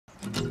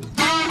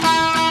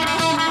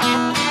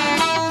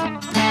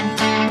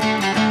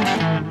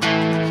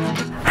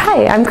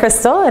Hi, I'm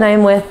Crystal and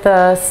I'm with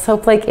the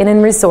Soap Lake Inn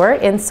and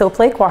Resort in Soap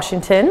Lake,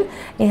 Washington,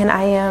 and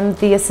I am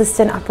the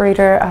Assistant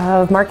Operator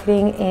of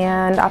Marketing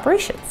and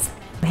Operations.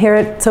 Here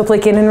at Soap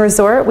Lake Inn and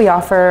Resort, we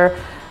offer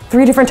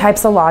 3 different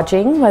types of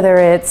lodging, whether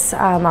it's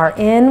our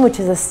inn, which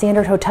is a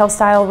standard hotel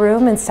style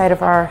room inside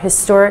of our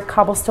historic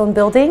cobblestone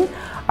building,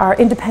 our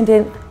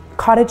independent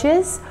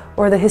cottages,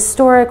 or the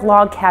historic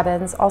log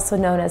cabins, also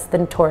known as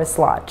the Tourist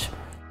Lodge.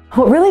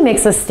 What really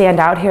makes us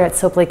stand out here at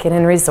Soap Lake Inn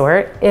and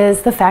Resort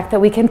is the fact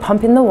that we can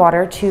pump in the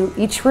water to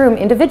each room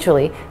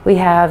individually. We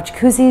have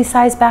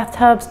jacuzzi-sized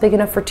bathtubs big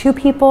enough for 2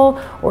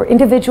 people, or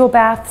individual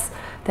baths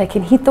that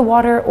can heat the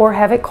water or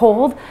have it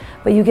cold,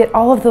 but you get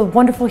all of the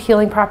wonderful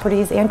healing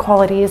properties and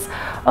qualities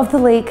of the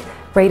lake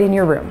right in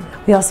your room.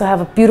 We also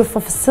have a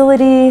beautiful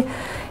facility,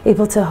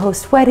 able to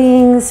host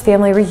weddings,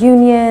 family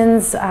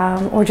reunions,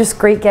 or just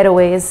great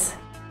getaways.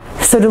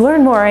 So to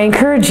learn more, I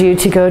encourage you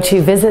to go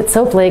to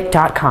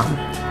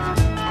visitsoaplake.com.